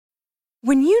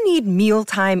When you need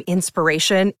mealtime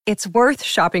inspiration, it's worth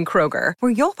shopping Kroger,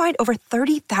 where you'll find over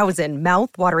 30,000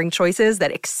 mouth-watering choices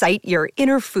that excite your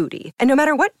inner foodie. And no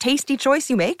matter what tasty choice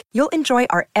you make, you'll enjoy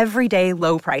our everyday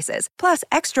low prices, plus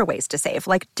extra ways to save,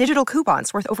 like digital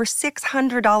coupons worth over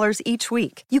 $600 each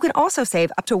week. You can also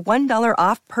save up to $1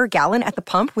 off per gallon at the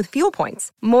pump with fuel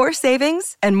points. More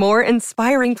savings and more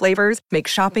inspiring flavors make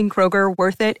shopping Kroger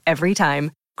worth it every time.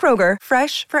 Kroger,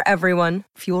 fresh for everyone.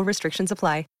 Fuel restrictions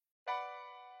apply.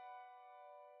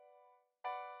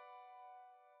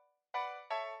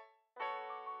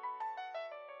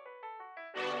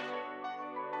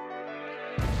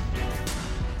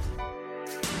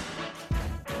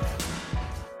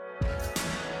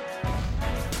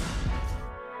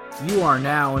 You are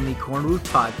now in the Korner Booth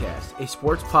Podcast, a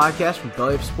sports podcast from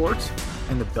Belly Up Sports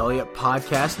and the Belly Up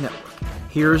Podcast Network.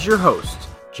 Here is your host,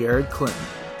 Jared Clinton.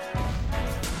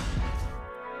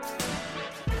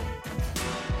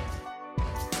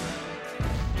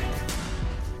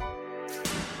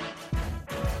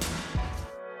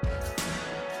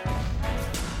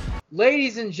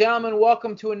 Ladies and gentlemen,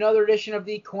 welcome to another edition of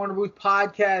the Korner Booth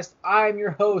Podcast. I'm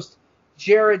your host,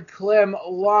 Jared Klim,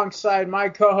 alongside my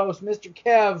co-host, Mr.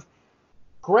 Kev.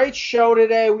 Great show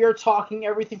today. We are talking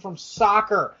everything from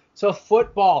soccer to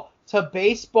football to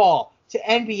baseball to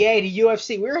NBA to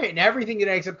UFC. We're hitting everything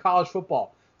today except college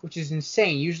football, which is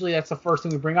insane. Usually that's the first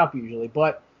thing we bring up usually.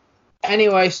 But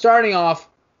anyway, starting off,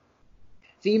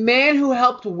 the man who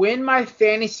helped win my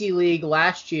fantasy league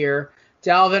last year,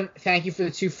 Dalvin, thank you for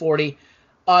the 240.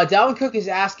 Dalvin Cook is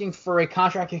asking for a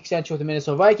contract extension with the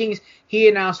Minnesota Vikings. He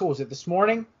announced, what was it, this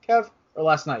morning, Kev, or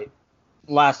last night?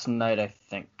 Last night, I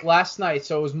think. Last night,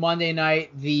 so it was Monday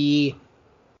night, the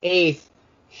 8th.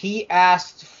 He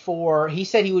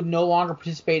said he would no longer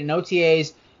participate in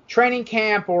OTAs, training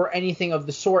camp, or anything of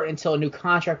the sort until a new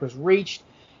contract was reached.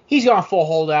 He's gone full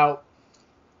holdout.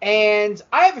 And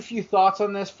I have a few thoughts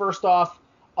on this. First off,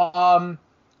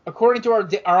 according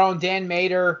to our own Dan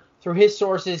Mader, through his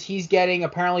sources, he's getting,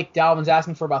 apparently Dalvin's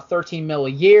asking for about $13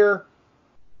 million a year.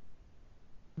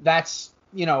 That's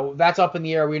up in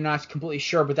the air. We're not completely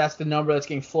sure, but that's the number that's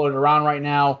getting floated around right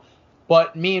now.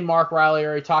 But me and Mark Riley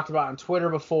already talked about on Twitter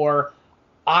before.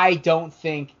 I don't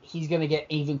think he's going to get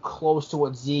even close to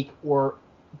what Zeke or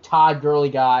Todd Gurley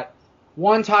got.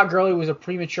 One, Todd Gurley was a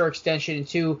premature extension, and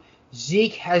two,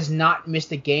 Zeke has not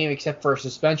missed a game except for a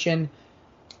suspension.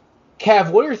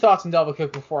 Kev, what are your thoughts on Dalvin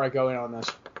Cook before I go in on this?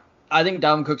 I think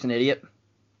Dalvin Cook's an idiot.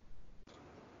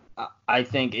 I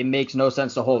think it makes no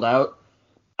sense to hold out.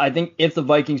 I think if the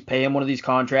Vikings pay him one of these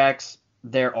contracts,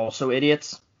 they're also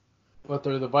idiots. But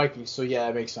they're the Vikings, so yeah,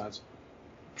 it makes sense.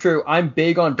 True. I'm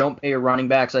big on don't pay your running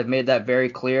backs. I've made that very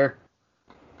clear.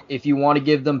 If you want to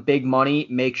give them big money,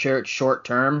 make sure it's short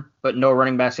term, but no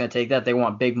running back's going to take that. They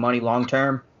want big money long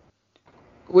term,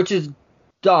 which is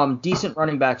dumb. Decent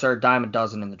running backs are a dime a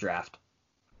dozen in the draft.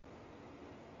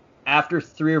 After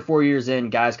 3 or 4 years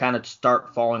in, guys kind of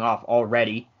start falling off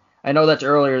already. I know that's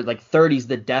earlier, like 30's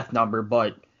the death number,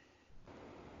 but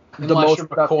unless you're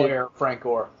McCoy or Frank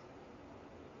Gore.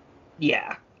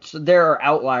 Yeah, so there are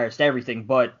outliers to everything,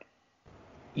 but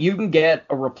you can get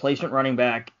a replacement running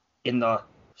back in the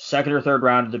second or third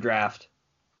round of the draft,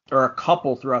 or a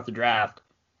couple throughout the draft,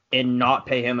 and not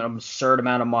pay him an absurd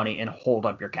amount of money and hold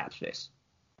up your cap space.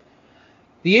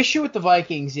 The issue with the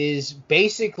Vikings is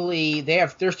basically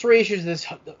there's three issues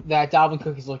that Dalvin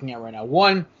Cook is looking at right now.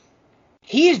 One,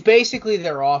 he is basically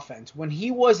their offense. When he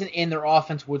wasn't in, their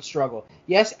offense would struggle.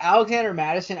 Yes, Alexander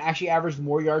Mattison actually averaged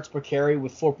more yards per carry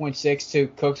with 4.6 to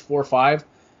Cook's 4.5,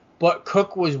 but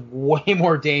Cook was way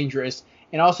more dangerous.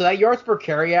 And also, that yards per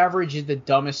carry average is the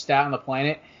dumbest stat on the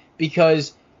planet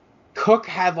because Cook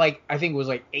had I think it was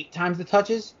 8 times the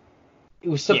touches. It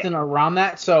was something around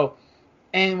that. So,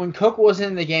 and when Cook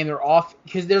wasn't in the game, they're off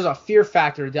because there's a fear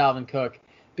factor to Dalvin Cook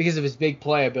because of his big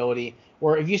playability.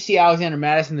 Or if you see Alexander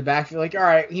Mattison in the backfield, all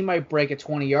right, he might break a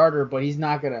 20-yarder, but he's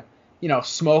not going to,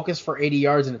 smoke us for 80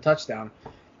 yards and a touchdown.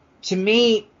 To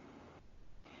me,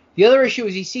 the other issue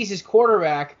is he sees his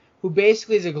quarterback, who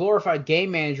basically is a glorified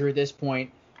game manager at this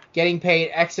point, getting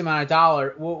paid X amount of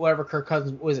dollar, whatever Kirk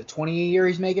Cousins, what is it, 20 a year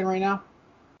he's making right now?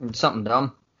 Something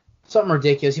dumb. Something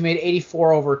ridiculous. He made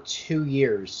 84 over 2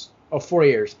 years. 4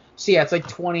 years. So, yeah, it's like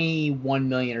 $21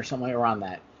 million or something around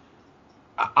that.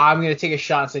 I'm going to take a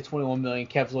shot and say $21 million.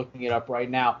 Kev's looking it up right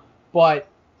now. But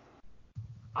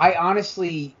I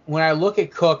honestly, when I look at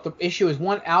Cook, the issue is,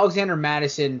 one, Alexander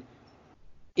Mattison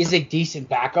is a decent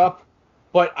backup.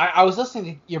 But I was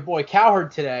listening to your boy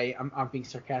Cowherd today. I'm being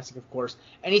sarcastic, of course.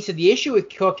 And he said the issue with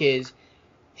Cook is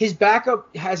his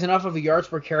backup has enough of a yards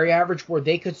per carry average where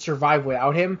they could survive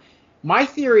without him. My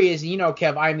theory is,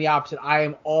 Kev, I am the opposite. I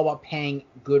am all about paying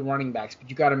good running backs, but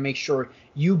you got to make sure,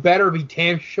 you better be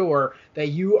damn sure that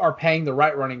you are paying the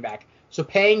right running back. So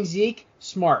paying Zeke,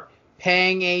 smart.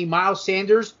 Paying a Miles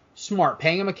Sanders, smart.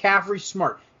 Paying a McCaffrey,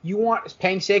 smart.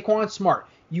 Paying Saquon, smart.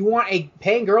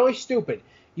 Paying Gurley, stupid.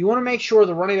 You want to make sure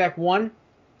the running back, 1,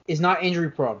 is not injury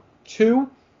prone. 2,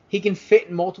 he can fit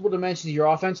in multiple dimensions of your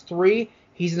offense. 3,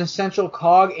 he's an essential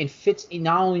cog and fits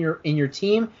not only in your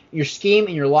team, your scheme,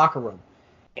 and your locker room.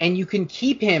 And you can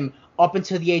keep him up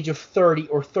until the age of 30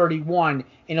 or 31, and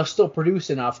he'll still produce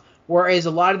enough. Whereas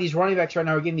a lot of these running backs right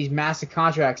now are getting these massive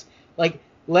contracts. Like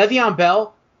Le'Veon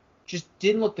Bell just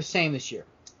didn't look the same this year.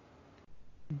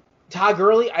 Todd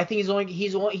Gurley, I think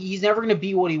he's never going to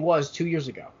be what he was 2 years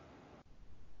ago.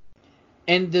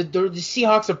 And the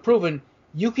Seahawks have proven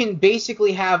you can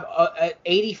basically have an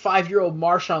 85-year-old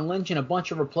Marshawn Lynch and a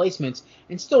bunch of replacements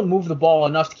and still move the ball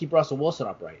enough to keep Russell Wilson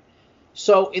upright.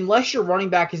 So unless your running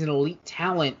back is an elite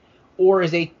talent or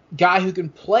is a guy who can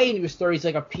play into his 30s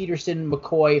like a Peterson,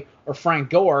 McCoy, or Frank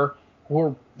Gore, who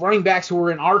are running backs who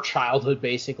were in our childhood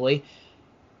basically,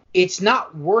 it's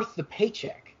not worth the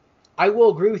paycheck. I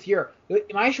will agree with you.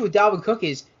 My issue with Dalvin Cook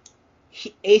is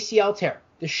ACL tear,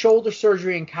 the shoulder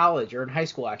surgery in college or in high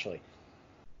school actually.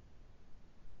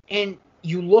 And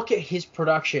you look at his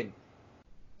production.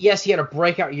 Yes, he had a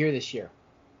breakout year this year.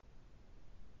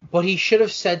 But he should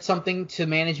have said something to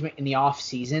management in the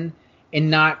offseason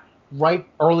and not right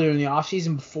earlier in the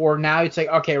offseason before. Now it's like,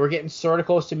 okay, we're getting sort of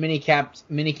close to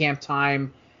minicamp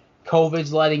time.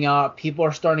 COVID's letting up. People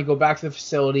are starting to go back to the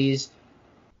facilities.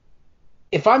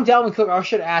 If I'm Dalvin Cook, I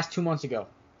should have asked 2 months ago.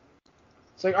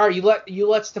 It's like, all right, you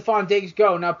let Stephon Diggs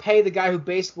go. Now pay the guy who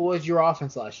basically was your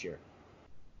offense last year.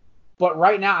 But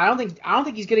right now, I don't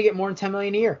think he's going to get more than $10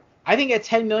 million a year. I think at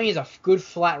 $10 million is a good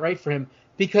flat rate for him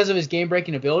because of his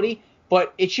game-breaking ability.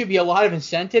 But it should be a lot of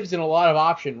incentives and a lot of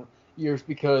option years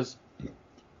because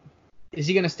is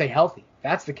he going to stay healthy?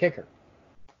 That's the kicker.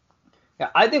 Yeah,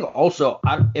 I think also,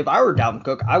 if I were Dalvin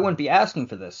Cook, I wouldn't be asking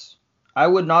for this. I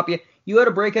would not be. You had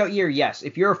a breakout year, yes.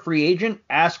 If you're a free agent,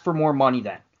 ask for more money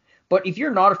then. But if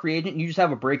you're not a free agent, you just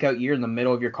have a breakout year in the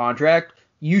middle of your contract,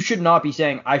 you should not be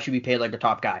saying, I should be paid like a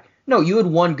top guy. No, you had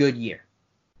one good year.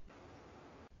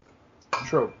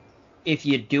 True. If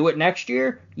you do it next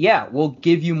year, yeah, we'll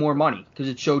give you more money because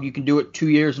it showed you can do it 2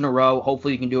 years in a row.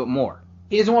 Hopefully you can do it more.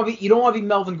 You don't want to be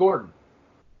Melvin Gordon.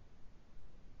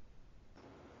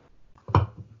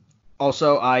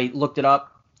 Also, I looked it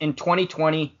up. In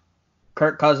 2020,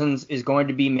 Kirk Cousins is going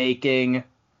to be making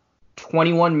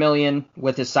 $21 million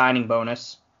with his signing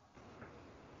bonus.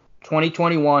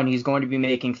 2021, he's going to be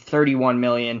making $31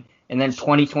 million. And then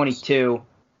 2022,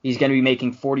 he's going to be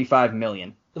making $45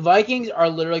 million. The Vikings are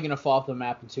literally going to fall off the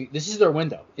map. This is their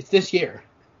window. It's this year.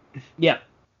 Yeah.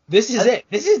 This is it.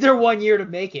 This is their 1 year to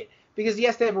make it. Because,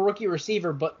 yes, they have a rookie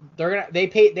receiver, but they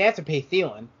have to pay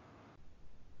Thielen.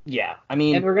 Yeah, I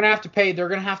mean, and they're gonna have to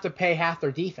pay half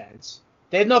their defense.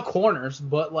 They have no corners,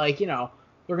 but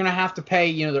they're gonna have to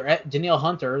pay their Danielle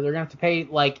Hunter. They're gonna have to pay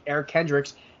Eric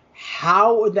Kendricks.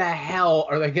 How the hell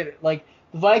are they gonna the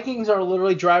Vikings are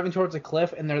literally driving towards a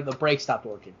cliff and the brakes stopped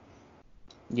working.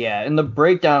 Yeah, and the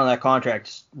breakdown of that contract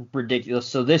is ridiculous.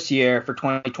 So this year for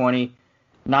 2020,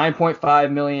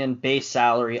 $9.5 million base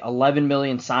salary, $11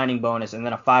 million signing bonus, and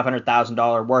then a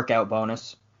 $500,000 workout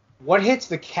bonus. What hits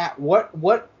the cap?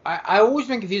 I always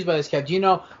been confused by this cap. Do you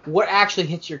know what actually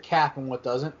hits your cap and what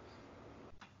doesn't?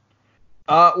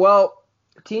 Well,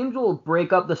 teams will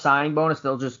break up the signing bonus.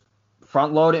 They'll just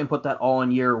front load it and put that all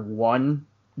in year one,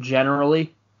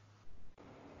 generally.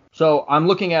 So I'm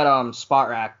looking at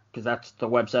SpotRack because that's the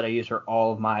website I use for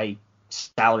all of my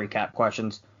salary cap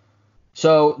questions.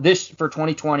 So this for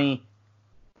 2020,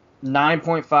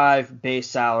 9.5 base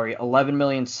salary, 11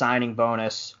 million signing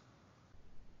bonus.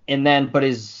 And then, but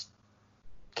his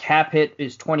cap hit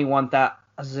is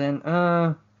 21,000.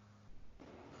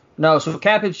 No, so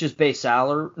cap hit's just base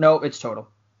salary. No, it's total.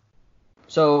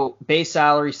 So base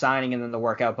salary, signing, and then the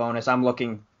workout bonus. I'm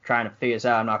trying to figure this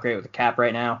out. I'm not great with the cap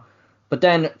right now. But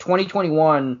then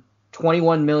 2021,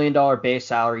 $21 million base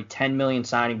salary, $10 million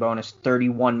signing bonus,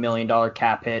 $31 million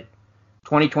cap hit.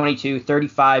 2022,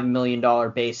 $35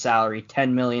 million base salary,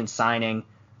 $10 million signing,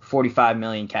 $45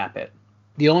 million cap hit.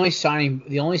 The only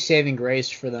saving grace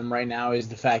for them right now is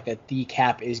the fact that the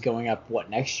cap is going up,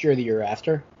 next year or the year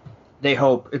after? They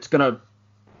hope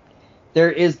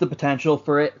there is the potential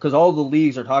for it, because all the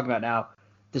leagues are talking about now,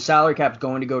 the salary cap is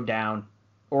going to go down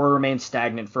or remain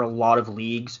stagnant for a lot of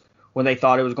leagues. When they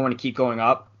thought it was going to keep going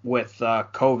up with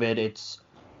COVID,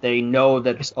 they know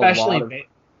that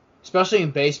especially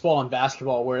in baseball and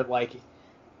basketball where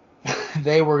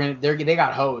they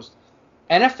got hosed.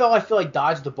 NFL, I feel like,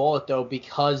 dodged the bullet, though,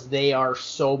 because they are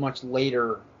so much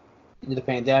later into the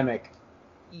pandemic.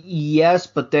 Yes,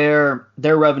 but their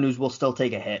revenues will still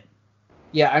take a hit.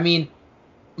 Yeah, I mean,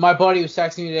 my buddy was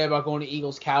texting me today about going to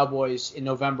Eagles-Cowboys on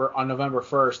November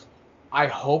 1st. I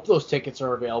hope those tickets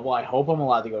are available. I hope I'm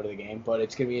allowed to go to the game, but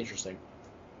it's going to be interesting.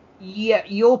 Yeah,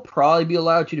 you'll probably be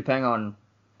allowed to, depending on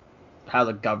how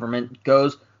the government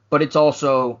goes, but it's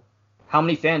also how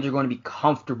many fans are going to be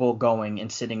comfortable going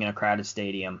and sitting in a crowded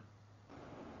stadium.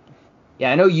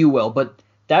 Yeah, I know you will, but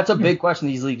that's a big question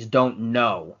these leagues don't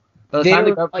know. By the time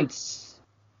the governments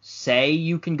say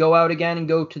you can go out again and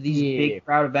go to these big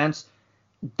crowd events,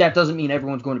 that doesn't mean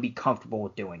everyone's going to be comfortable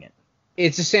with doing it.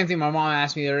 It's the same thing my mom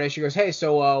asked me the other day. She goes, hey,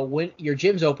 so when your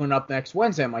gym's opening up next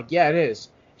Wednesday? I'm like, yeah, it is.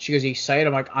 She goes, are you excited?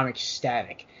 I'm like, I'm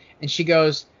ecstatic. And she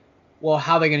goes, well,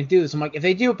 how are they going to do this? I'm like, if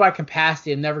they do it by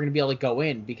capacity, I'm never going to be able to go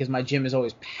in because my gym is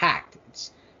always packed.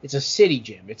 It's a city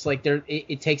gym. It's like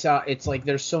it's like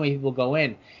there's so many people go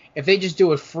in. If they just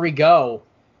do a free go,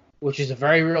 which is a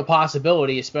very real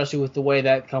possibility, especially with the way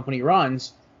that company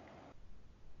runs,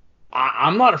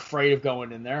 I'm not afraid of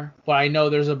going in there. But I know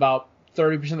there's about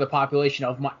 30% of the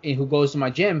population who goes to my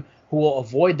gym who will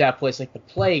avoid that place like the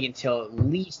plague until at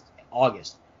least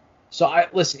August. So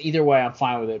listen, either way, I'm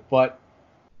fine with it. But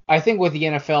I think with the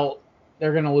NFL,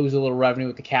 they're going to lose a little revenue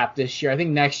with the cap this year. I think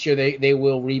next year they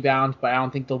will rebound, but I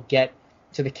don't think they'll get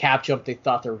to the cap jump they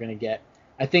thought they were going to get.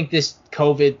 I think this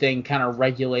COVID thing kind of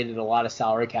regulated a lot of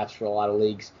salary caps for a lot of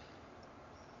leagues.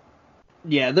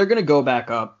 Yeah, they're going to go back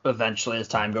up eventually as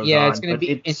time goes on. Yeah, it's going to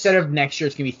be, instead of next year,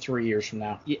 it's going to be 3 years from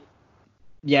now.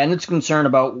 Yeah, and it's concerned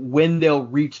about when they'll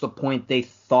reach the point they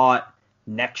thought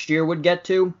next year would get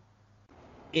to.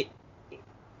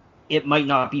 It might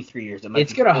not be 3 years.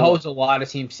 It's going to hose a lot of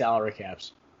team salary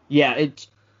caps. Yeah,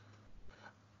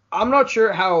 I'm not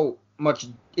sure how much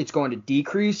it's going to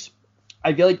decrease.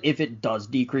 I feel like if it does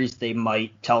decrease, they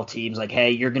might tell teams like,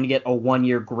 hey, you're going to get a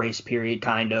 1-year grace period,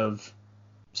 kind of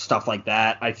stuff like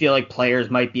that. I feel like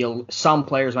some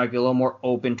players might be a little more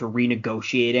open to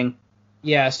renegotiating.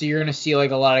 Yeah, so you're going to see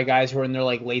like a lot of guys who are in their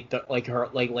like late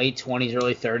 20s,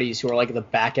 early 30s who are like at the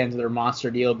back end of their monster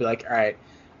deal be like, all right,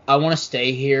 I want to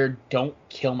stay here. Don't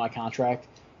kill my contract.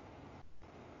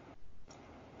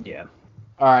 Yeah.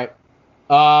 All right.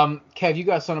 Kev, you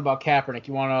got something about Kaepernick.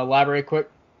 You want to elaborate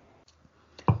quick?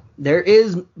 There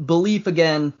is belief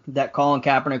again that Colin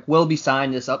Kaepernick will be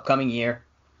signed this upcoming year.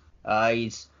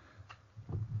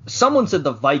 Someone said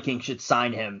the Vikings should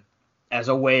sign him as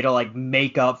a way to like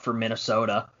make up for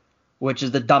Minnesota, which is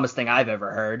the dumbest thing I've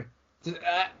ever heard.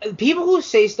 People who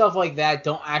say stuff like that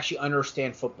don't actually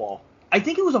understand football. I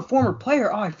think it was a former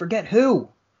player. Oh, I forget who.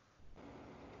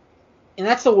 And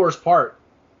that's the worst part.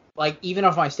 Like, even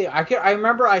if I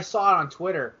remember I saw it on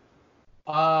Twitter.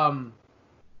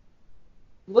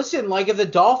 Listen, like, if the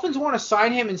Dolphins want to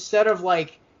sign him instead of,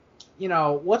 like, you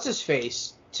know, what's his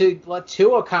face, to let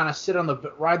Tua kind of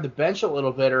ride the bench a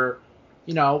little bit, or,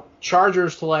 you know,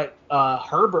 Chargers to let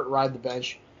Herbert ride the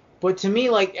bench. But to me,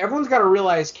 like, everyone's got to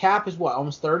realize Cap is what,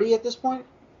 almost 30 at this point?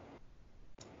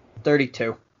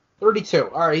 32. 32.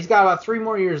 All right, he's got about 3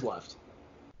 more years left.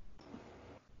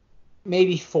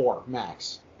 Maybe 4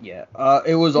 max. Yeah.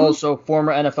 It was also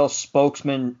former NFL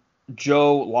spokesman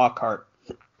Joe Lockhart.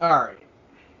 All right.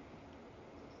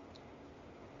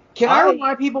 Can I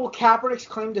remind people Kaepernick's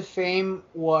claim to fame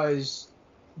was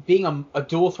being a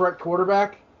dual threat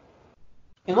quarterback?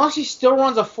 Unless he still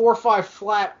runs a 4.5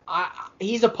 flat,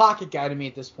 he's a pocket guy to me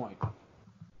at this point.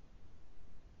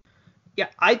 Yeah,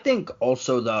 I think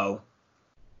also, though,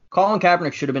 Colin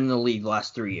Kaepernick should have been in the league the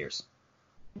last 3 years.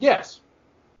 Yes.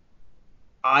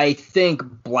 I think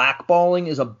blackballing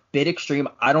is a bit extreme.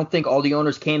 I don't think all the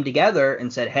owners came together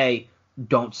and said, hey,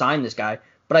 don't sign this guy.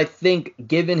 But I think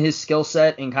given his skill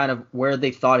set and kind of where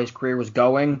they thought his career was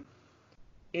going,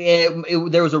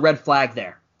 there was a red flag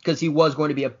there. Because he was going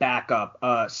to be a backup.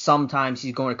 Sometimes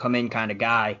he's going to come in kind of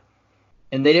guy.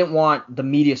 And they didn't want the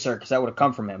media circus that would have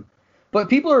come from him. But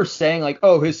people are saying, like,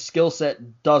 oh, his skill set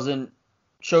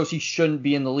shows he shouldn't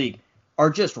be in the league, are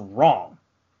just wrong.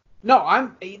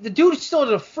 No, the dude still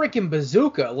has a freaking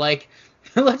bazooka. Like,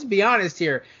 let's be honest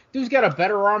here. Dude's got a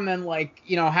better arm than, like,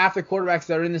 you know, half the quarterbacks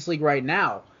that are in this league right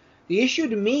now. The issue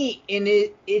to me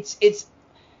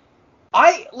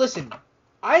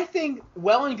I think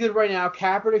well and good right now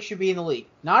Kaepernick should be in the league.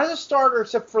 Not as a starter,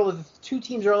 except for the 2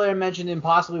 teams earlier I mentioned, and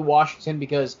possibly Washington,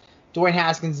 because Dwayne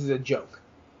Haskins is a joke.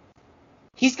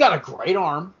 He's got a great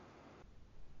arm.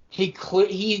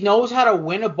 He knows how to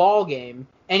win a ball game,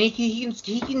 and he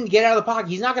can get out of the pocket.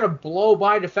 He's not going to blow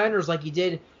by defenders like he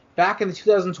did back in the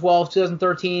 2012,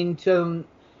 2013,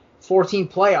 14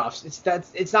 playoffs.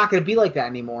 It's not going to be like that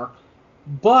anymore.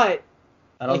 But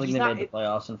I don't think they made the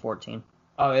playoffs in 14.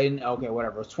 Oh, okay,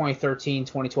 whatever. It was 2013,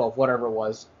 2012, whatever it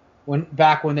was.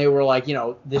 Back when they were like,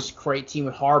 this great team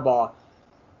with Harbaugh.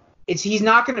 He's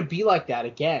not going to be like that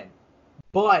again.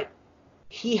 But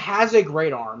he has a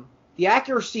great arm. The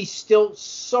accuracy's still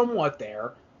somewhat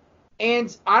there.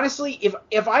 And honestly,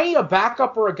 if I need a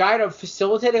backup or a guy to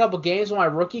facilitate a couple games when my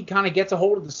rookie kind of gets a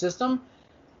hold of the system,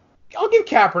 I'll give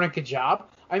Kaepernick a job.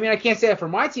 I mean, I can't say that for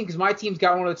my team because my team's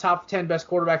got one of the top 10 best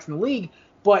quarterbacks in the league,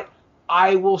 but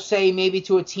I will say maybe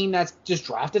to a team that's just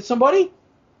drafted somebody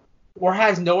or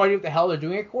has no idea what the hell they're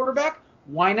doing at quarterback,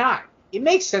 why not? It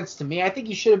makes sense to me. I think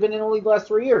he should have been in the league the last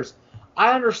 3 years.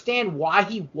 I understand why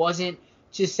he wasn't,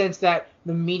 to sense that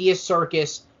the media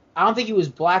circus, I don't think he was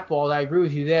blackballed. I agree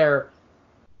with you there.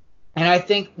 And I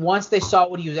think once they saw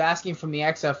what he was asking from the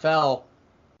XFL,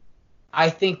 I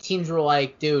think teams were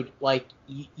like, dude, like,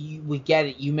 we get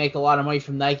it. You make a lot of money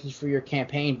from Nike for your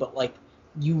campaign, but, like,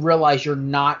 you realize you're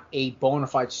not a bona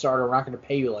fide starter. We're not going to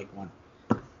pay you like one.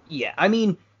 Yeah, I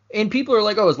mean, and people are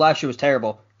like, oh, his last year was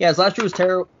terrible. Yeah, his last year was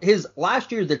terrible. His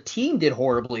last year, the team did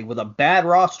horribly with a bad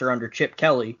roster under Chip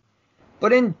Kelly.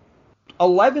 But in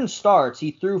 11 starts,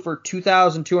 he threw for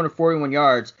 2,241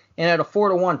 yards and had a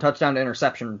 4-to-1 touchdown to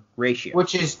interception ratio.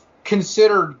 Which is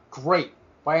considered great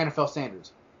by NFL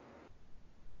standards.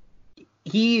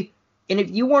 And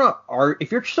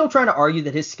if you're still trying to argue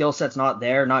that his skill set's not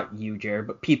there, not you, Jared,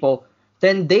 but people,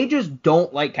 then they just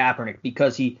don't like Kaepernick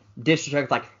because he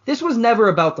disrespected. Like, this was never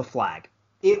about the flag.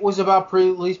 It was about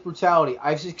police brutality.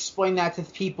 I've explained that to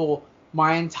people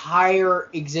my entire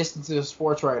existence as a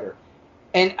sports writer.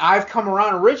 And I've come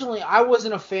around. Originally, I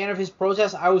wasn't a fan of his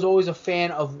protest. I was always a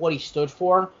fan of what he stood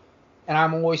for, and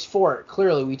I'm always for it.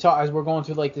 Clearly, we talk as we're going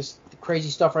through like this crazy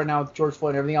stuff right now with George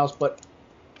Floyd and everything else. But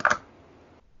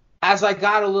as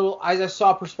I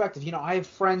saw perspective, I have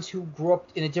friends who grew up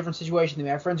in a different situation than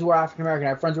me. I have friends who are African American. I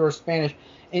have friends who are Spanish,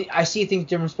 and I see things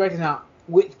different perspective now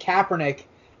with Kaepernick,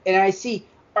 and I see,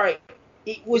 all right,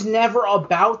 it was never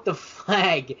about the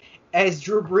flag, as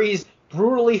Drew Brees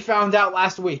brutally found out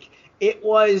last week. It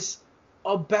was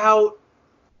about,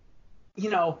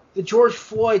 the George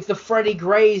Floyds, the Freddie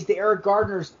Grays, the Eric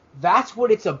Gardners. That's what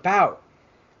it's about.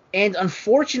 And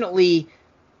unfortunately,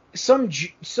 some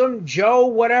Joe,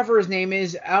 whatever his name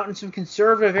is, out in some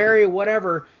conservative area,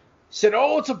 whatever, said,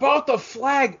 oh, it's about the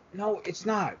flag. No, it's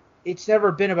not. It's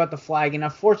never been about the flag. And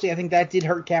unfortunately, I think that did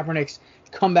hurt Kaepernick's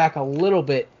comeback a little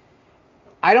bit.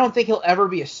 I don't think he'll ever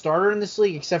be a starter in this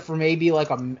league, except for maybe a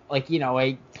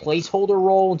placeholder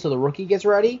role until the rookie gets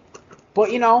ready. But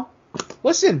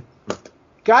listen,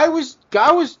 guy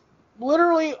was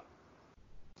literally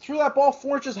threw that ball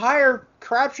 4 inches higher.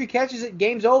 Crabtree catches it,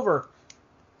 game's over.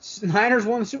 Niners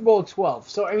won the Super Bowl at 12.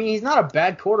 So I mean, he's not a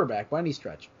bad quarterback by any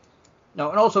stretch. No,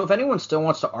 and also if anyone still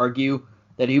wants to argue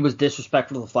that he was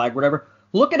disrespectful to the flag, whatever,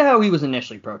 look at how he was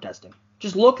initially protesting.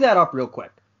 Just look that up real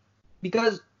quick,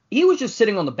 because he was just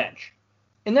sitting on the bench.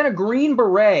 And then a Green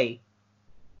Beret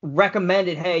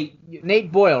recommended, hey...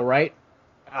 Nate Boyle, right?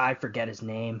 I forget his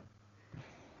name.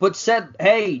 But said,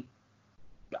 hey,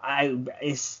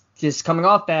 it's just coming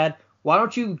off bad. Why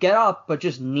don't you get up but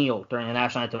just kneel during the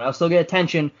national anthem? I'll still get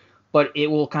attention, but it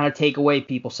will kind of take away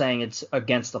people saying it's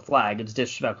against the flag. It's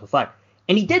disrespectful to the flag.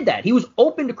 And he did that. He was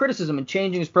open to criticism and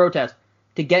changing his protest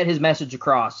to get his message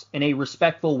across in a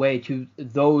respectful way to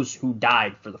those who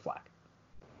died for the flag.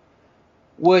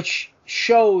 Which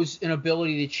shows an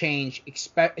ability to change,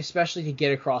 especially to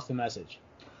get across the message.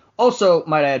 Also,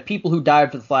 might add, people who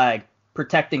died for the flag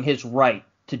protecting his right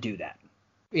to do that.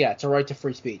 Yeah, it's a right to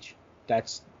free speech.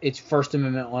 It's First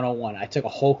Amendment 101. I took a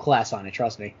whole class on it,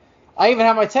 trust me. I even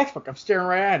have my textbook. I'm staring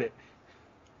right at it.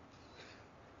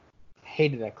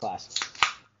 Hated that class.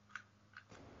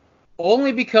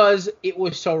 Only because it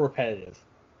was so repetitive.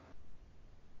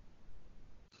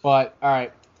 But,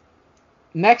 alright.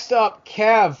 Next up,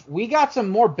 Kev, we got some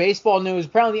more baseball news.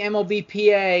 Apparently the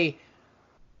MLBPA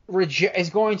is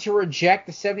going to reject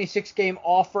the 76-game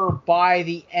offer by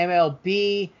the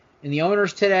MLB and the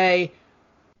owners today.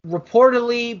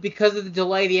 Reportedly, because of the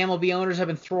delay the MLB owners have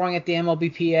been throwing at the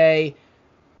MLBPA,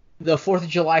 the 4th of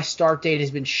July start date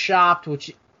has been shopped,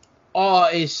 which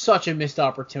is such a missed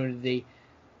opportunity.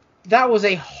 That was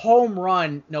a home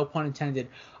run, no pun intended.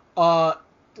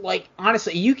 Honestly,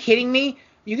 are you kidding me?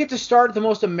 You get to start the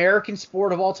most American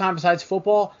sport of all time besides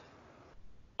football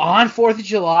on 4th of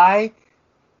July?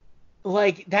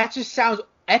 Like, that just sounds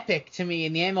epic to me,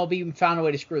 and the MLB found a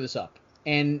way to screw this up.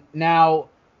 And now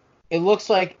it looks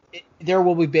like there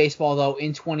will be baseball, though,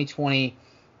 in 2020.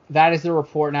 That is the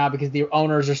report now because the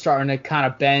owners are starting to kind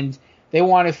of bend. They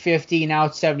wanted 50, now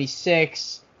it's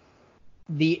 76.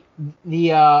 I think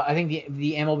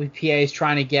the MLBPA is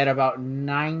trying to get about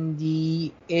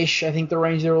 90-ish, I think the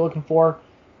range they were looking for,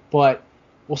 but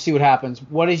we'll see what happens.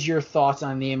 What is your thoughts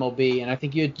on the MLB? And I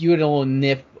think you had a little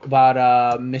nip about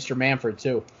Mr. Manfred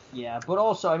too. Yeah, but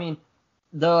also, I mean,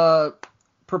 the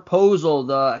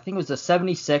proposal, I think it was the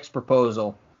 76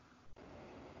 proposal,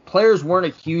 players weren't a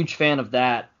huge fan of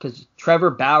that because Trevor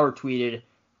Bauer tweeted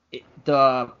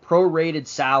the prorated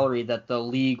salary that the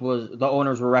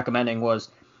owners were recommending was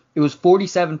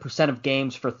 47% of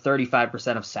games for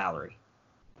 35% of salary.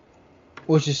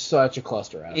 Which is such a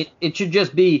cluster F. It should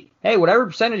just be, hey, whatever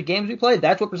percentage of games we played,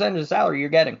 that's what percentage of salary you're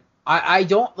getting. I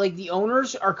don't, like, the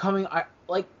owners are coming,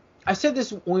 I said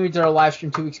this when we did our live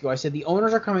stream 2 weeks ago. I said the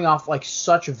owners are coming off like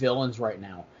such villains right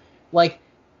now. Like,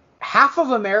 half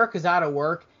of America's out of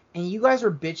work, and you guys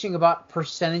are bitching about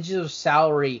percentages of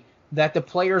salary that the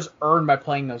players earn by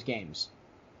playing those games.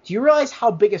 Do you realize how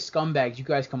big a scumbags you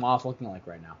guys come off looking like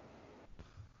right now?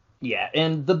 Yeah,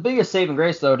 and the biggest saving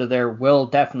grace, though, to there will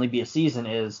definitely be a season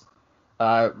is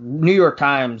New York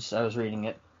Times, I was reading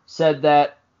it, said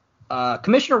that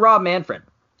Commissioner Rob Manfred,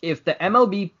 if the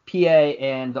MLBPA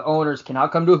and the owners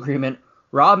cannot come to agreement,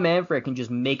 Rob Manfred can just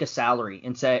make a salary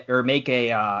and say, or make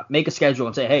a schedule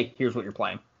and say, hey, here's what you're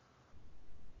playing.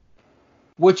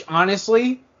 Which,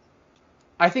 honestly,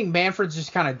 I think Manfred's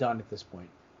just kind of done at this point.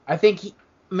 I think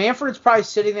Manfred's probably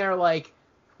sitting there like,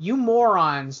 you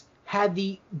morons had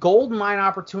the gold mine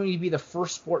opportunity to be the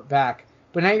first sport back,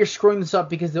 but now you're screwing this up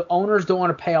because the owners don't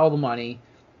want to pay all the money,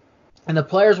 and the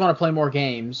players want to play more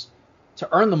games to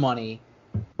earn the money.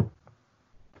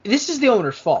 This is the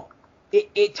owner's fault.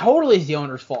 It totally is the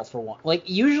owner's fault for one. Like,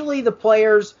 usually the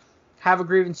players have a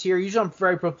grievance here. Usually I'm a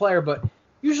very pro player, but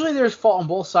usually there's fault on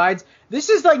both sides. This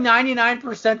is like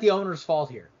 99% the owner's fault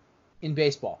here in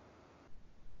baseball.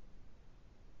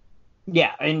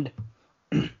 Yeah, and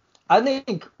I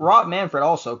think Rob Manfred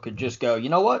also could just go, you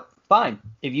know what? Fine.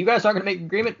 If you guys aren't going to make an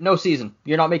agreement, no season.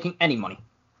 You're not making any money.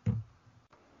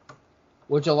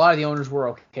 Which a lot of the owners were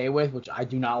okay with, which I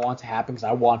do not want to happen because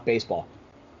I want baseball.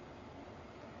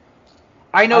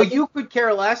 I know you could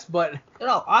care less, but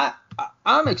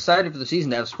I'm excited for the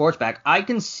season to have sports back. I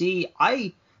think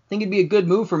it'd be a good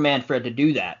move for Manfred to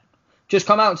do that. Just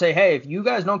come out and say, hey, if you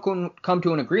guys don't come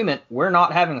to an agreement, we're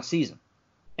not having a season.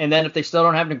 And then if they still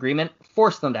don't have an agreement,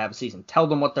 force them to have a season. Tell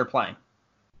them what they're playing.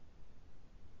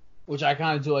 Which I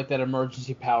kind of do like that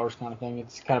emergency powers kind of thing.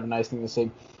 It's kind of a nice thing to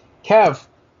say. Kev,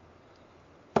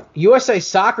 USA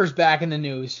Soccer's back in the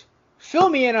news. Fill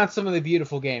me in on some of the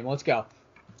beautiful game. Let's go.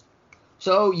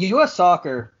 So, U.S.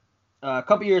 Soccer, a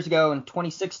couple years ago in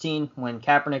 2016, when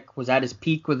Kaepernick was at his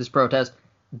peak with his protest,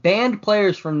 banned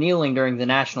players from kneeling during the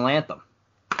national anthem.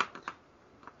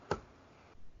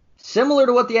 Similar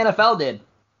to what the NFL did.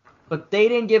 But they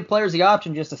didn't give players the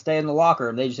option just to stay in the locker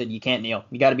room. They just said, you can't kneel.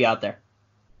 You got to be out there.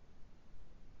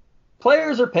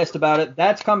 Players are pissed about it.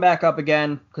 That's come back up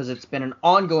again because it's been an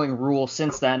ongoing rule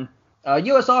since then.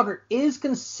 U.S. Soccer is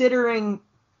considering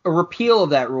a repeal of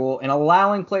that rule and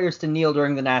allowing players to kneel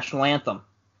during the national anthem.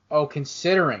 Oh,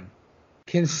 considering.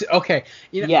 Okay.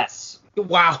 Yes.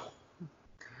 Wow.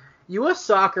 U.S.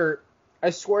 Soccer,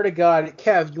 I swear to God,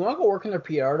 Kev, you want to go work in their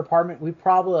PR department? We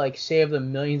probably save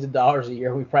them millions of dollars a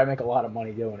year. We probably make a lot of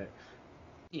money doing it.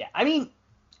 Yeah, I mean,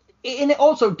 and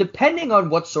also, depending on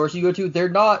what source you go to, they're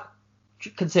not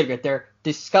considering it. They're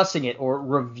discussing it or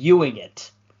reviewing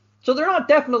it. So they're not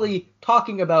definitely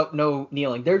talking about no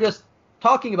kneeling. They're just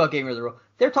talking about getting rid of the rule.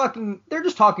 They're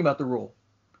just talking about the rule.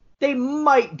 They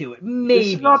might do it, maybe.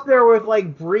 This is up there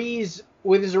with Breeze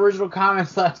with his original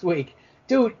comments last week,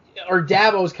 dude, or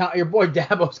your boy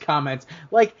Dabo's comments.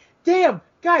 Damn,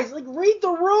 guys, read the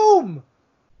room.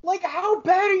 How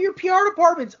bad are your PR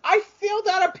departments? I failed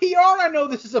out of PR. I know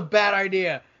this is a bad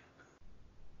idea.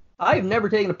 I've never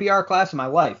taken a PR class in my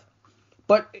life,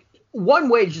 but one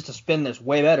way just to spin this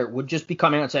way better would just be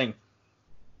coming out and saying,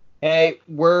 hey,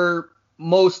 we're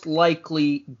most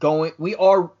likely we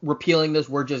are repealing this.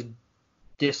 We're just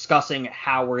discussing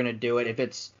how we're going to do it. If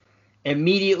it's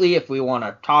immediately, if we want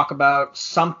to talk about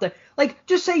something,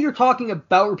 just say you're talking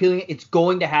about repealing it. It's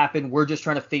going to happen. We're just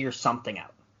trying to figure something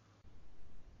out.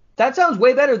 That sounds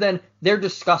way better than they're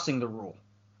discussing the rule.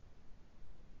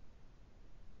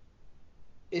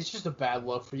 It's just a bad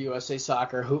look for USA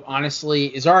Soccer, who honestly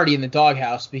is already in the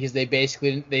doghouse because they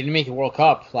didn't make the World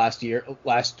Cup last 2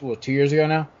 years ago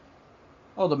now?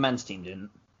 Oh, the men's team didn't.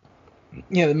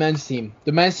 Yeah, the men's team.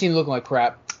 The men's team looking like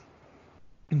crap.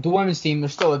 The women's team, they're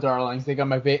still the darlings. They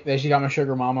actually got my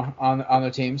sugar mama on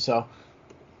their team, so.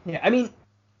 Yeah, I mean,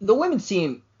 the women's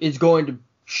team is going to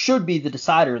should be the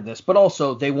decider of this, but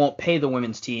also they won't pay the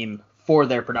women's team for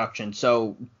their production,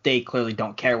 so they clearly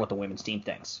don't care what the women's team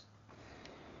thinks.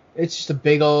 It's just a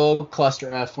big old cluster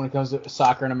F when it comes to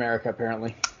soccer in America,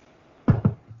 apparently. All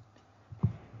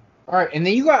right, and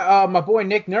then you got my boy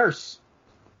Nick Nurse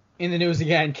in the news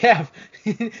again. Kev,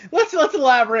 let's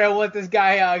elaborate on what this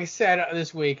guy said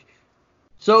this week.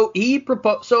 So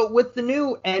with the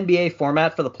new NBA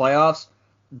format for the playoffs,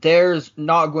 there's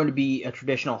not going to be a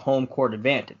traditional home court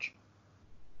advantage.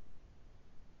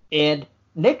 And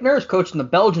Nick Nurse coached in the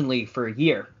Belgian league for a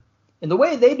year, and the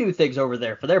way they do things over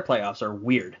there for their playoffs are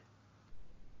weird.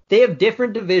 They have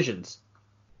different divisions,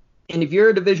 and if you're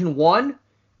a Division 1 and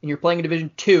you're playing a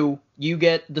Division 2,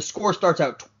 the score starts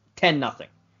out 10-0.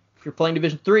 If you're playing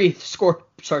Division 3, the score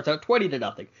starts out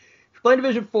 20-0. If you're playing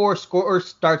Division 4, score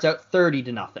starts out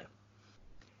 30-0.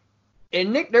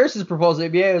 And Nick Nurse's proposal to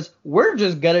the NBA is, we're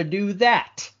just going to do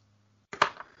that.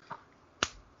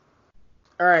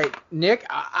 All right, Nick,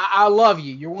 I love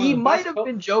you. You're one he of the might best have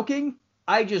been joking.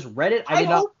 I just read it. I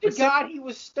hope to God he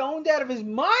was stoned out of his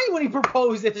mind when he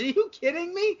proposed this. Are you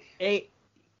kidding me? It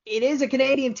is a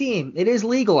Canadian team. It is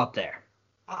legal up there.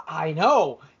 I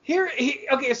know.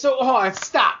 Okay, so hold on,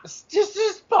 stop.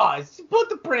 Just pause. Put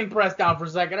the printing press down for a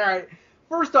second. All right.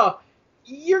 First off,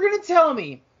 you're gonna tell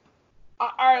me. All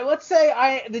right, let's say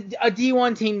a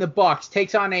D1 team, the Bucks,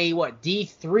 takes on a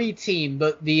D3 team,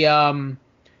 I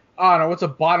don't know, what's a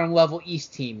bottom level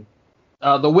East team?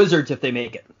 The Wizards, if they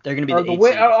make it, they're gonna be the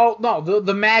 8th seed.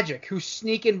 The Magic, who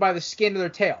sneak in by the skin of their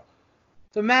tail.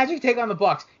 The Magic take on the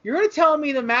Bucks. You're gonna tell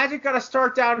me the Magic got to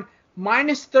start down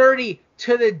 -30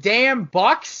 to the damn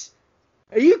Bucks?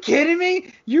 Are you kidding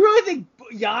me? You really think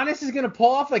Giannis is going to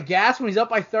pull off the gas when he's up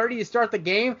by 30 to start the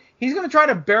game? He's going to try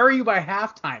to bury you by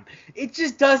halftime. It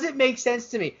just doesn't make sense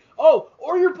to me. Oh,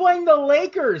 or you're playing the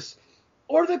Lakers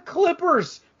or the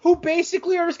Clippers, who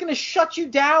basically are just going to shut you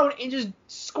down and just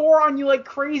score on you like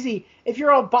crazy if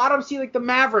you're a bottom seed like the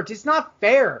Mavericks. It's not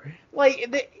fair.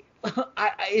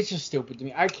 It's just stupid to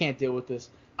me. I can't deal with this.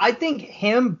 I think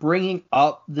him bringing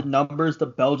up the numbers the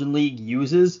Belgian league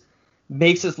uses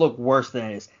makes this look worse than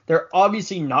it is. They're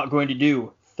obviously not going to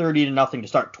do 30-0 to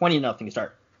start, 20-0 to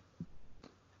start.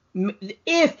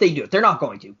 If they do it, they're not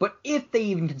going to. But if they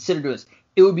even consider doing this,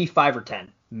 it would be 5 or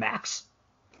 10 max.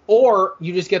 Or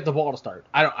you just get the ball to start.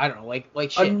 I don't know,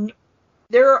 like shit.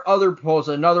 There are other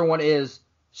proposals. Another one is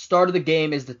start of the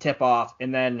game is the tip off,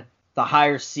 and then the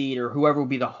higher seed or whoever will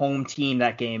be the home team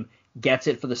that game gets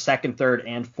it for the second, third,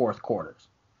 and fourth quarters.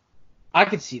 I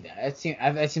could see that.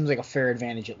 That seems like a fair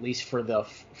advantage, at least for the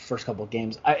first couple of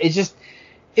games. It's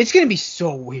going to be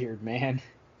so weird, man.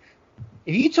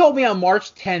 If you told me on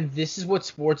March 10th this is what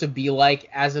sports would be like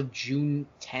as of June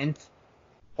 10th,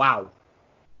 wow.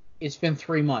 It's been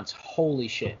 3 months. Holy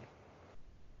shit.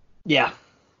 Yeah.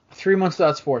 3 months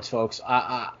without sports, folks.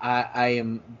 I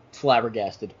am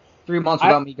flabbergasted. 3 months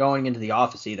without me going into the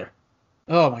office either.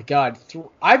 Oh my God!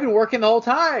 I've been working the whole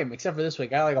time except for this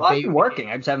week. I've been working.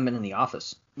 I just haven't been in the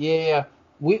office. Yeah,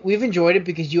 we've enjoyed it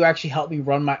because you actually helped me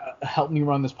run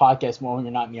this podcast more when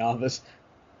you're not in the office.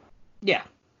 Yeah.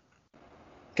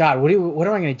 God, what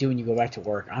am I going to do when you go back to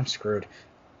work? I'm screwed.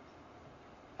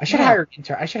 I should hire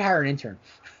an intern.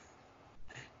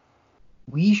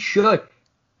 We should.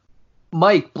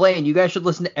 Mike, Blaine, you guys should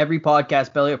listen to every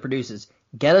podcast Belly Up produces.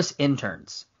 Get us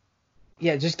interns.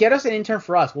 Yeah, just get us an intern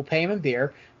for us. We'll pay him in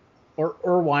beer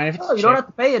or wine if it's cheap. You don't have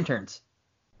to pay interns.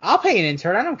 I'll pay an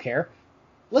intern. I don't care.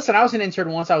 Listen, I was an intern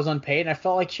once. I was unpaid, and I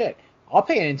felt like shit. I'll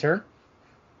pay an intern.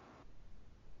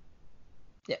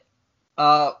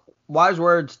 Yeah. Wise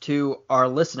words to our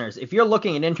listeners. If you're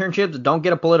looking at internships, don't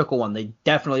get a political one. They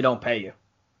definitely don't pay you.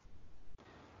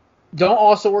 Don't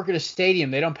also work at a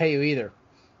stadium. They don't pay you either.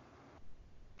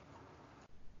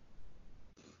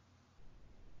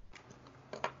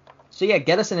 So yeah,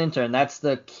 get us an intern. That's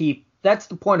the key. That's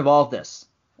the point of all of this.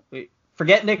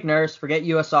 Forget Nick Nurse. Forget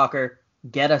U.S. Soccer.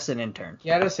 Get us an intern.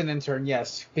 Get us an intern,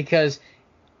 yes. Because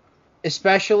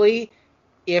especially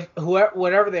if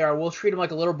whatever they are, we'll treat them like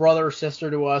a little brother or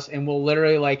sister to us, and we'll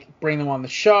literally bring them on the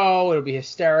show. It'll be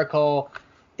hysterical.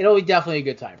 It'll be definitely a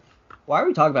good time. Why are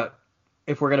we talking about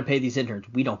if we're going to pay these interns?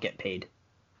 We don't get paid.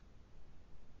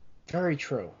 Very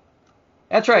true.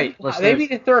 That's right. They'd be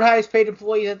the third highest paid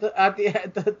employees at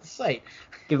the site.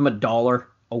 Give them $1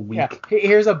 a week. Yeah,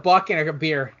 here's a buck and a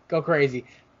beer. Go crazy.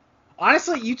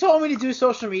 Honestly, you told me to do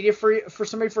social media for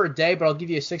somebody for a day, but I'll give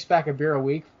you a 6-pack of beer a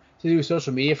week to do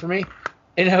social media for me.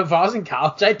 And if I was in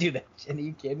college, I'd do that shit. Are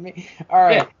you kidding me? All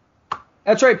right. Yeah.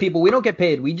 That's right, people. We don't get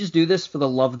paid. We just do this for the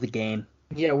love of the game.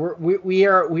 Yeah, we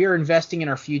are investing in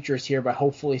our futures here by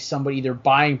hopefully somebody either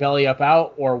buying belly up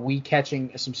out or we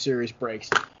catching some serious breaks.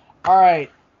 All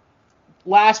right.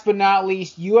 Last but not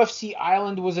least, UFC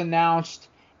Island was announced.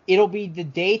 It'll be the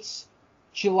dates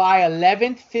July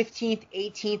 11th, 15th,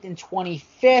 18th, and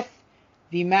 25th.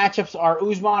 The matchups are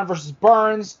Usman versus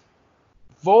Burns,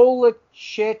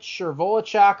 Volachak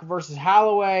versus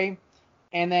Holloway,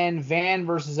 and then Van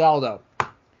versus Aldo.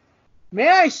 May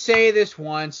I say this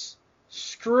once?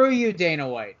 Screw you, Dana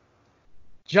White.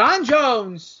 John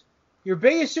Jones, your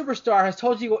biggest superstar, has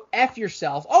told you to go F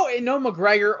yourself. Oh, and no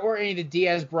McGregor or any of the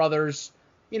Diaz brothers.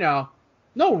 No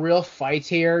real fights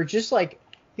here. Just like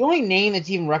the only name that's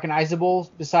even recognizable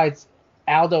besides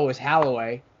Aldo is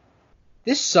Holloway.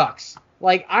 This sucks.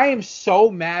 Like, I am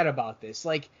so mad about this.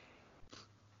 Like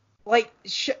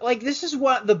this is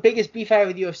what the biggest beef I have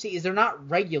with UFC is they're not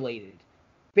regulated.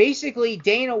 Basically,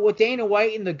 Dana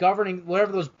White and the governing,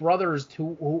 whatever those brothers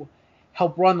who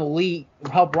help run the league,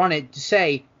 help run it,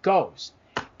 say goes.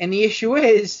 And the issue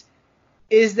is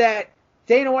that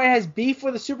Dana White has beef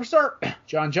with a superstar,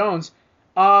 John Jones.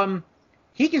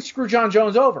 He can screw John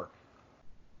Jones over.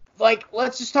 Like,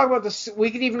 let's just talk about this.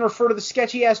 We could even refer to the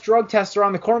sketchy-ass drug tester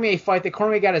on the Cormier fight that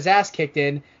Cormier got his ass kicked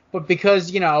in. But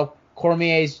because,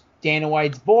 Cormier's Dana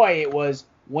White's boy, it was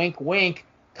wink, wink,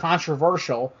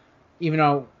 controversial. Even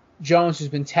though Jones has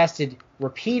been tested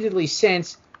repeatedly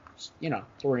since,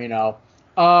 3-0.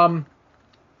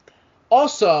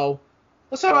 Also,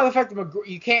 let's talk about the fact that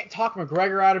you can't talk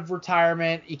McGregor out of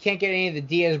retirement. You can't get any of the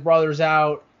Diaz brothers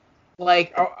out.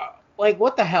 Like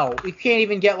what the hell? We can't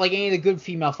even get like any of the good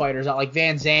female fighters out, like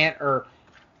Van Zant or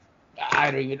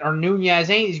Nunez,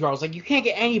 any of these girls. Like, you can't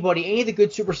get any of the good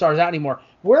superstars out anymore.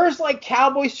 Where's like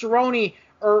Cowboy Cerrone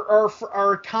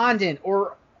or Condon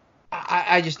or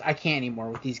I can't anymore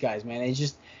with these guys, man. It's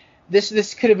just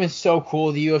this could have been so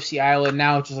cool, the UFC Island.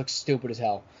 Now it just looks stupid as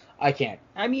hell. I can't.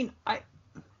 I mean, I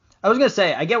was gonna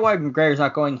say, I get why McGregor's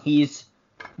not going. He's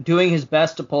doing his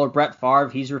best to pull a Brett Favre.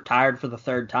 He's retired for the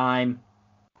third time.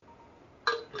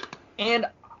 And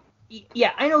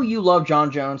yeah, I know you love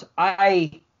John Jones.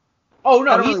 He's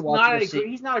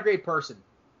not a great person.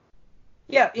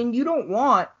 Yeah, and you don't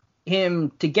want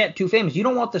him to get too famous. You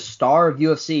don't want the star of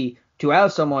UFC to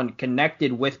have someone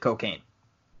connected with cocaine.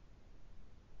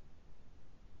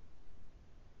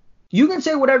 You can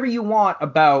say whatever you want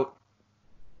about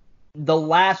the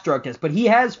last drug test, but he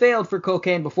has failed for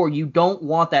cocaine before. You don't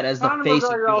want that as the face of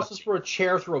UFC. Also threw a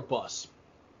chair through a bus.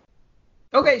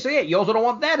 Okay, so yeah, you also don't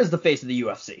want that as the face of the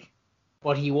UFC.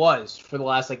 But he was for the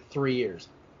last 3 years.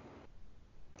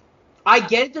 I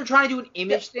get it, they're trying to do an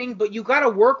image thing, but you got to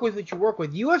work with what you work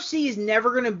with. UFC is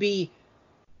never going to be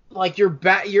like you're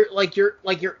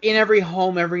in every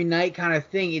home every night kind of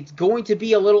thing. It's going to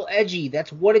be a little edgy.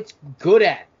 That's what it's good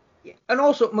at. And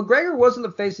also, McGregor wasn't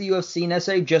the face of the UFC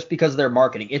necessarily just because of their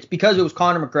marketing. It's because it was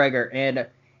Conor McGregor and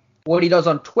what he does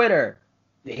on Twitter,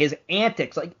 his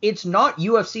antics. Like, it's not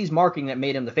UFC's marketing that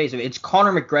made him the face of it. It's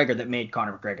Conor McGregor that made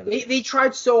Conor McGregor the face. They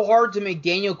tried so hard to make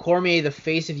Daniel Cormier the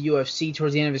face of UFC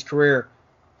towards the end of his career.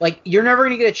 Like, you're never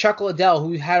going to get a Chuck Liddell,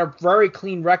 who had a very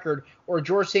clean record, or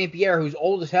George St. Pierre, who's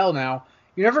old as hell now.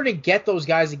 You're never going to get those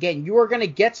guys again. You are going to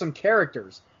get some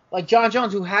characters. Like John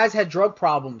Jones, who has had drug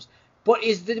problems, but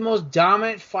is the most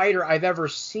dominant fighter I've ever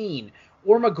seen.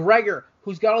 Or McGregor,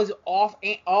 who's got all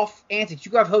these off antics.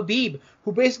 You got Habib,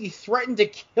 who basically threatened to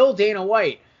kill Dana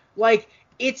White. Or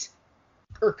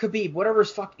Khabib, whatever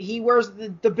his fuck. He wears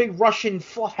the big Russian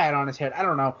fluff hat on his head. I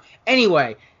don't know.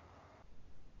 Anyway,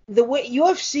 the way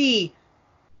UFC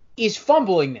is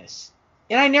fumbling this.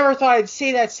 And I never thought I'd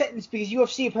say that sentence because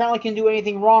UFC apparently can do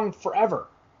anything wrong forever.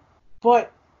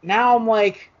 But now I'm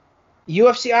like,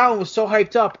 UFC Island was so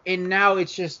hyped up, and now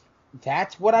it's just,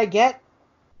 that's what I get?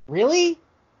 Really?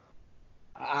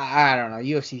 I don't know.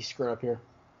 UFC screwed up here.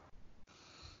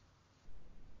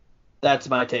 That's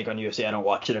my take on UFC. I don't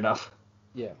watch it enough.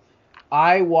 Yeah.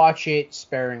 I watch it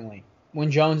sparingly.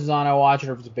 When Jones is on, I watch it,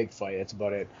 or if it's a big fight. That's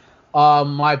about it. A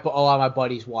lot of my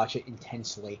buddies watch it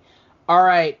intensely. All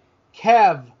right,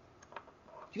 Kev,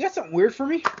 you got something weird for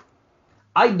me?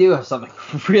 I do have something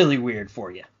really weird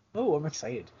for you. Oh, I'm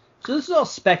excited. So this is all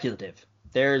speculative.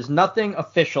 There's nothing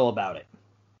official about it.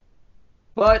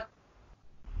 But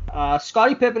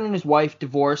Scottie Pippen and his wife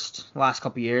divorced the last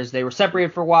couple years. They were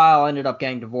separated for a while, ended up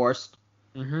getting divorced.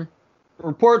 Mm-hmm.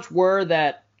 Reports were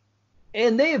that,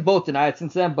 and they have both denied it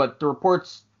since then, but the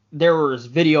reports, there was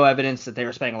video evidence that they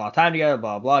were spending a lot of time together,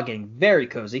 blah, blah, getting very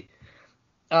cozy.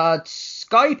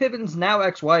 Scottie Pippen's now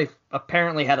ex-wife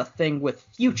apparently had a thing with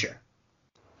Future.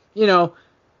 You know,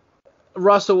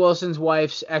 Russell Wilson's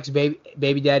wife's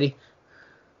ex-baby daddy.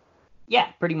 Yeah,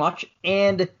 pretty much.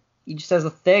 And he just has a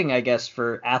thing, I guess,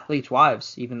 for athletes'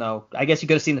 wives, even though I guess you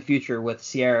could have seen the future with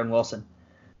Sierra and Wilson.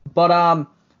 But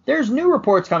there's new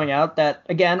reports coming out that,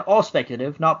 again, all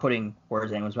speculative, not putting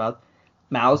words in anyone's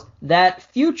mouths, that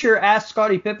Future asked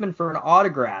Scottie Pippen for an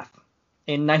autograph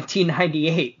in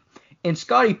 1998, and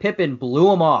Scottie Pippen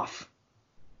blew him off.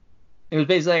 It was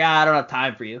basically like, I don't have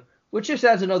time for you, which just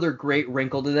adds another great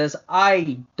wrinkle to this.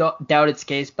 I doubt it's the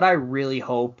case, but I really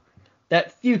hope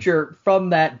that Future, from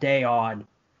that day on,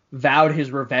 vowed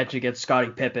his revenge against Scottie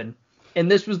Pippen. And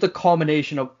this was the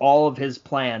culmination of all of his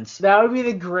plans. That would be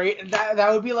that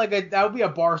would be a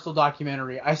Barstool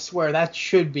documentary. I swear that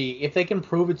should be, if they can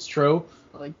prove it's true.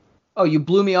 Like, oh, you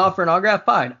blew me off for an autograph?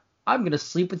 Fine. I'm gonna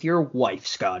sleep with your wife,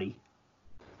 Scottie.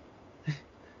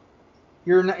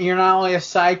 You're not only a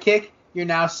sidekick, you're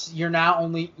now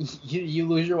only you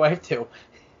lose your wife too.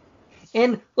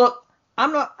 And look, I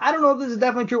don't know if this is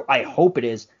definitely true. I hope it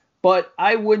is. But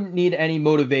I wouldn't need any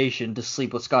motivation to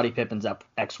sleep with Scottie Pippen's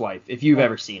ex-wife, if you've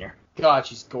ever seen her. God,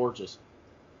 she's gorgeous.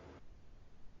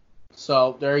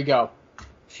 So, there you go.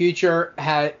 Future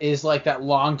is like that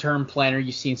long-term planner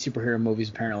you see in superhero movies,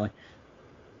 apparently.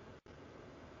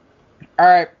 All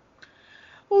right.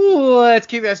 Let's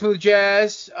keep that smooth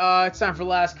jazz. It's time for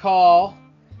last call.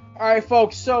 All right,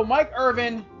 folks. So, Mike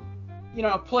Irvin,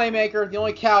 playmaker, the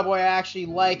only Cowboy I actually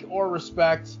like or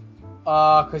respect,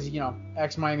 because,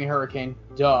 ex-Miami Hurricane,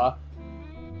 duh,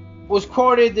 was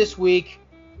quoted this week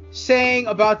saying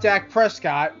about Dak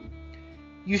Prescott,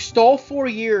 "You stole 4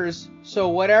 years, so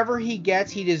whatever he gets,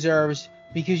 he deserves,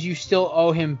 because you still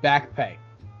owe him back pay."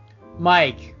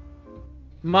 Mike.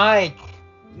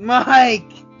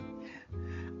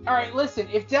 All right, listen,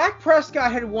 if Dak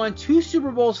Prescott had won 2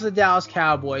 Super Bowls for the Dallas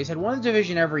Cowboys, had won the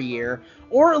division every year,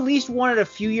 or at least won it a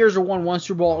few years or won 1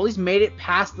 Super Bowl, or at least made it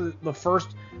past the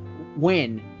first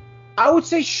win, I would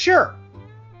say sure.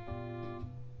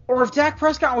 Or if Dak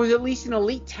Prescott was at least an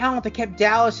elite talent that kept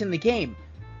Dallas in the game.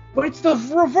 But it's the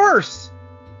reverse.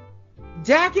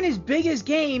 Dak in his biggest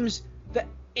games,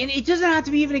 and it doesn't have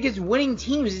to be even against winning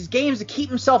teams, it's games to keep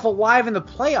himself alive in the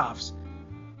playoffs.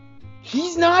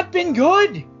 He's not been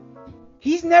good.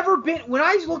 He's never been. When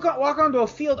I walk onto a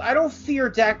field, I don't fear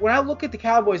Dak. When I look at the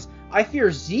Cowboys, I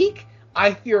fear Zeke,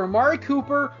 I fear Amari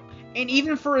Cooper, and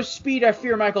even for his speed, I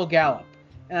fear Michael Gallup.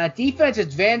 And that defense,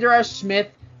 it's Van Der Esch, Smith,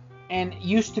 and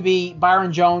used to be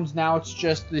Byron Jones. Now it's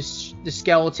just the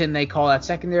skeleton they call that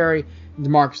secondary,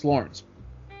 DeMarcus Lawrence.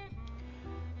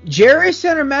 Jerry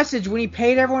sent a message when he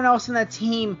paid everyone else in that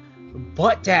team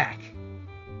but Dak.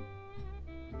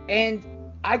 And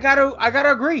I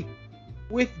gotta agree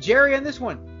with Jerry on this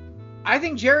one. I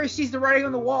think Jerry sees the writing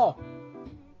on the wall.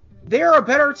 They're a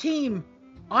better team.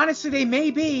 Honestly, they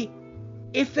may be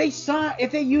if they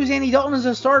use Andy Dalton as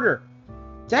a starter.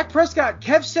 Dak Prescott,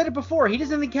 Kev said it before. He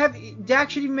doesn't think Dak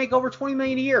should even make over $20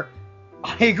 million a year.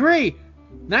 I agree.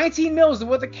 $19 million is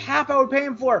what the cap I would pay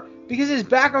him for, because his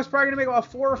backup's probably going to make about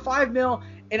 $4 or $5 million,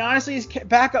 and honestly, his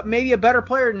backup may be a better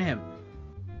player than him.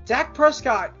 Dak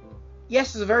Prescott,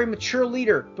 yes, is a very mature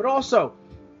leader, but also,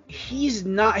 his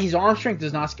arm strength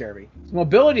does not scare me. His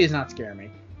mobility does not scare me.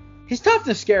 His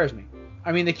toughness scares me.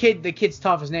 I mean, the kid's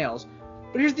tough as nails.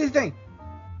 But here's the thing.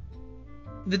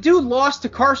 The dude lost to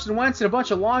Carson Wentz in a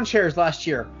bunch of lawn chairs last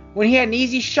year. When he had an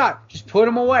easy shot, just put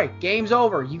him away. Game's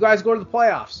over. You guys go to the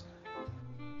playoffs.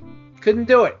 Couldn't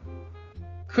do it.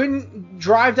 Couldn't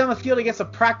drive down the field against a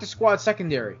practice squad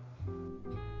secondary.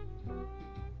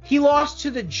 He lost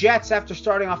to the Jets after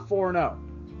starting off 4-0.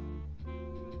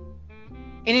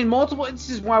 And in multiple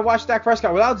instances when I watched Dak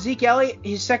Prescott, without Zeke Elliott,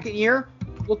 his second year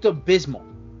looked abysmal.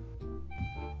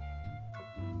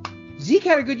 Zeke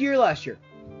had a good year last year.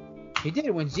 He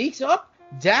did. When Zeke's up,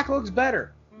 Dak looks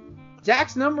better.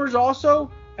 Dak's numbers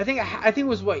also, I think it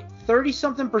was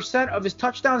 30-something% of his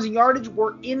touchdowns and yardage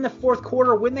were in the fourth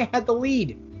quarter when they had the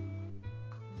lead.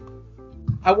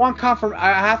 I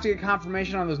have to get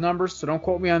confirmation on those numbers, so don't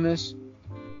quote me on this.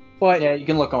 But yeah, you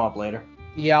can look them up later.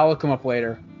 Yeah, I'll look them up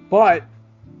later. But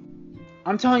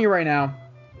I'm telling you right now,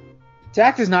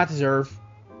 Dak does not deserve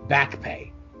back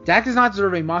pay. Dak does not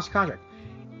deserve a monster contract.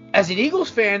 As an Eagles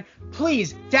fan,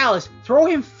 please, Dallas, throw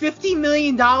him $50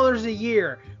 million a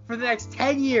year for the next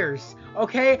 10 years,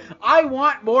 okay? I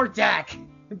want more Dak.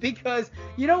 Because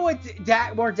you know what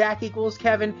more Dak equals,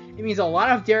 Kevin? It means a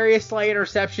lot of Darius Slay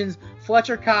interceptions,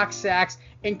 Fletcher Cox sacks,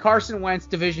 and Carson Wentz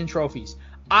division trophies.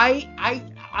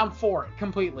 I'm for it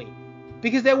completely.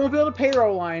 Because they won't be able to pay their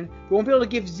O-line. They won't be able to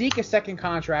give Zeke a second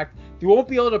contract. They won't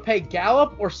be able to pay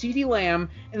Gallup or CeeDee Lamb,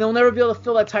 and they'll never be able to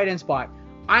fill that tight end spot.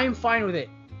 I'm fine with it.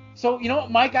 So, you know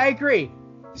what, Mike? I agree.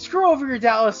 Screw over your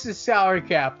Dallas' salary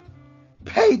cap.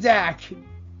 Pay Dak.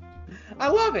 I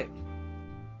love it.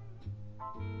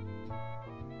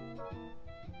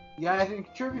 You got anything to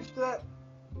contribute to that?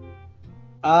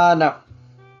 No.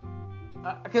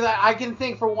 Because I can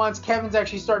think for once Kevin's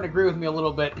actually starting to agree with me a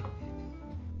little bit.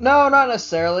 No, not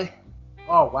necessarily.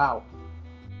 Oh, wow.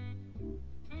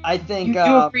 I think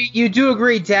you do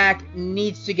agree Dak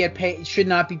needs to get paid, should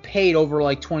not be paid over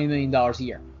like $20 million a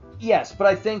year. Yes, but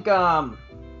I think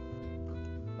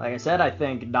like I said, I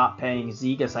think not paying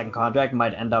Zeke a second contract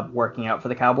might end up working out for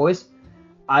the Cowboys.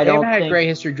 They haven't had a great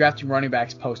history drafting running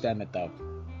backs post Emmett though.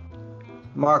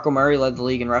 Marco Murray led the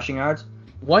league in rushing yards.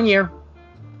 1 year.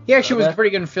 He actually was pretty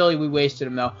good in Philly. We wasted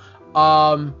him though.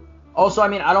 Also, I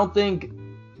mean, I don't think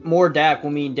more Dak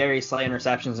will mean Darius Slay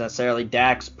interceptions necessarily.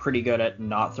 Dak's pretty good at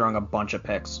not throwing a bunch of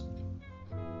picks.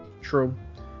 True.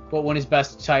 But when his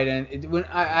best tight end,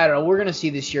 I don't know. We're gonna see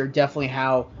this year definitely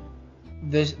how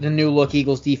the new look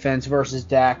Eagles defense versus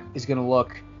Dak is gonna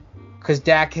look, because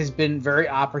Dak has been very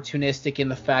opportunistic in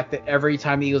the fact that every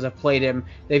time the Eagles have played him,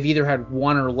 they've either had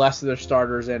one or less of their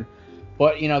starters in.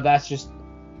 But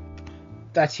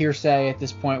that's hearsay at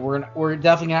this point. We're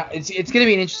definitely it's gonna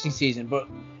be an interesting season. But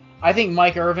I think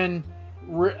Mike Irvin,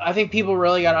 I think people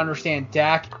really got to understand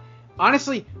Dak.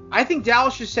 Honestly, I think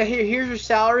Dallas should say, hey, here's your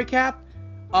salary cap.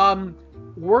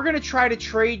 We're going to try to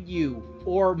trade you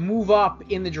or move up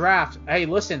in the draft. Hey,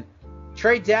 listen,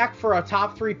 trade Dak for a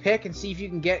top 3 pick and see if you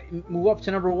can move up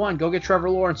to number 1. Go get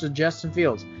Trevor Lawrence or Justin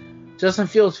Fields. Justin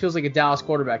Fields feels like a Dallas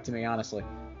quarterback to me, honestly.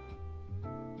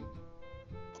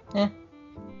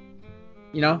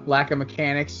 Lack of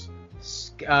mechanics.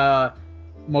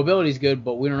 Mobility's good,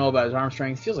 but we don't know about his arm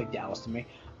strength. Feels like Dallas to me.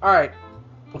 All right,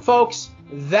 well, folks,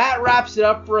 that wraps it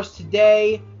up for us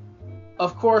today.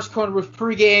 Of course, Korner Booth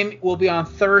pregame will be on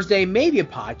Thursday, maybe a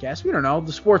podcast. We don't know.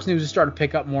 The sports news is starting to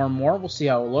pick up more and more. We'll see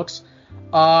how it looks.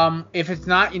 If it's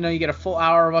not, you get a full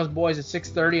hour of us boys at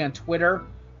 6:30 on Twitter.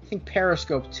 I think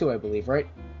Periscope too, I believe, right?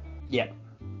 Yeah.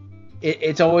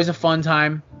 It's always a fun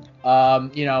time.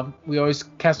 We always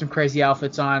cast some crazy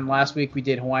outfits on. Last week we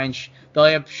did Hawaiian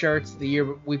belly up shirts. The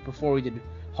week before we did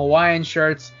Hawaiian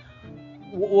shirts.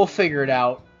 We'll figure it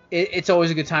out. It's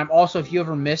always a good time. Also, if you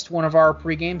ever missed one of our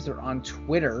pre-games, they're on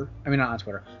Twitter. I mean, not on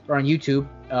Twitter. They're on YouTube.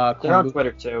 They're on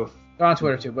Twitter too. They're on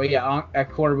Twitter too. But yeah, at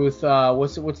Korner Booth.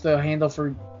 What's the handle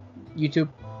for YouTube?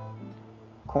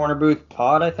 Korner Booth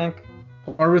Pod, I think.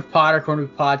 Korner Booth Pod or Korner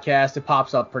Booth Podcast. It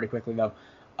pops up pretty quickly though.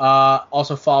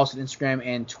 Also follow us on Instagram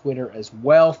and Twitter as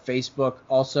well. Facebook.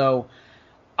 Also,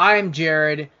 I'm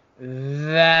Jared.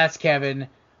 That's Kevin.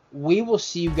 We will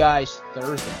see you guys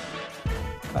Thursday.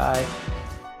 Bye.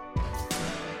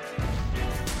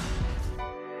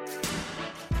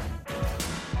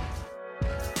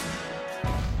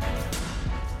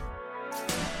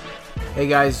 Hey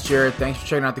guys, Jared. Thanks for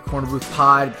checking out the Korner Booth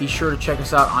Pod. Be sure to check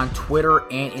us out on Twitter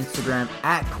and Instagram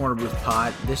at Korner Booth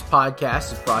Pod. This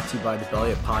podcast is brought to you by the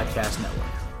Belly Up Podcast Network.